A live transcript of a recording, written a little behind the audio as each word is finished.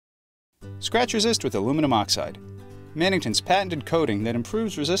ScratchResist with aluminum oxide. Mannington's patented coating that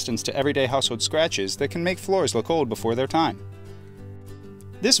improves resistance to everyday household scratches that can make floors look old before their time.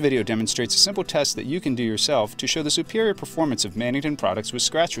 This video demonstrates a simple test that you can do yourself to show the superior performance of Mannington products with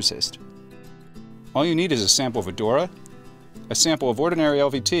ScratchResist. All you need is a sample of Adora, a sample of ordinary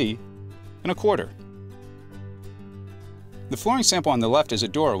LVT, and a quarter. The flooring sample on the left is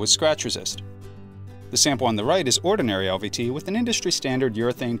Adora with ScratchResist. The sample on the right is ordinary LVT with an industry standard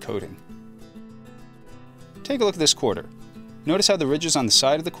urethane coating. Take a look at this quarter. Notice how the ridges on the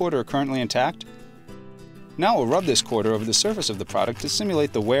side of the quarter are currently intact? Now we'll rub this quarter over the surface of the product to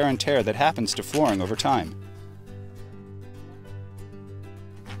simulate the wear and tear that happens to flooring over time.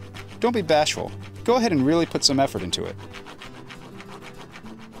 Don't be bashful. Go ahead and really put some effort into it.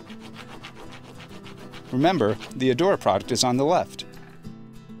 Remember, the Adora product is on the left.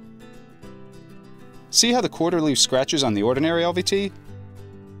 See how the quarter leaves scratches on the ordinary LVT?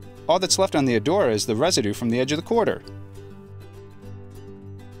 All that's left on the Adora is the residue from the edge of the quarter.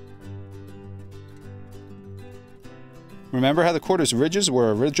 Remember how the quarter's ridges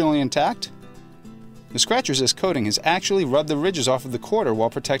were originally intact? The ScratchResist coating has actually rubbed the ridges off of the quarter while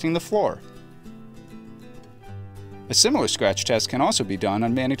protecting the floor. A similar scratch test can also be done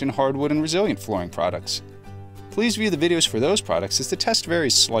on Mannington hardwood and resilient flooring products. Please view the videos for those products as the test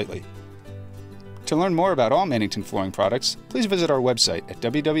varies slightly. To learn more about all Mannington flooring products, please visit our website at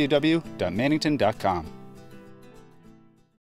www.mannington.com.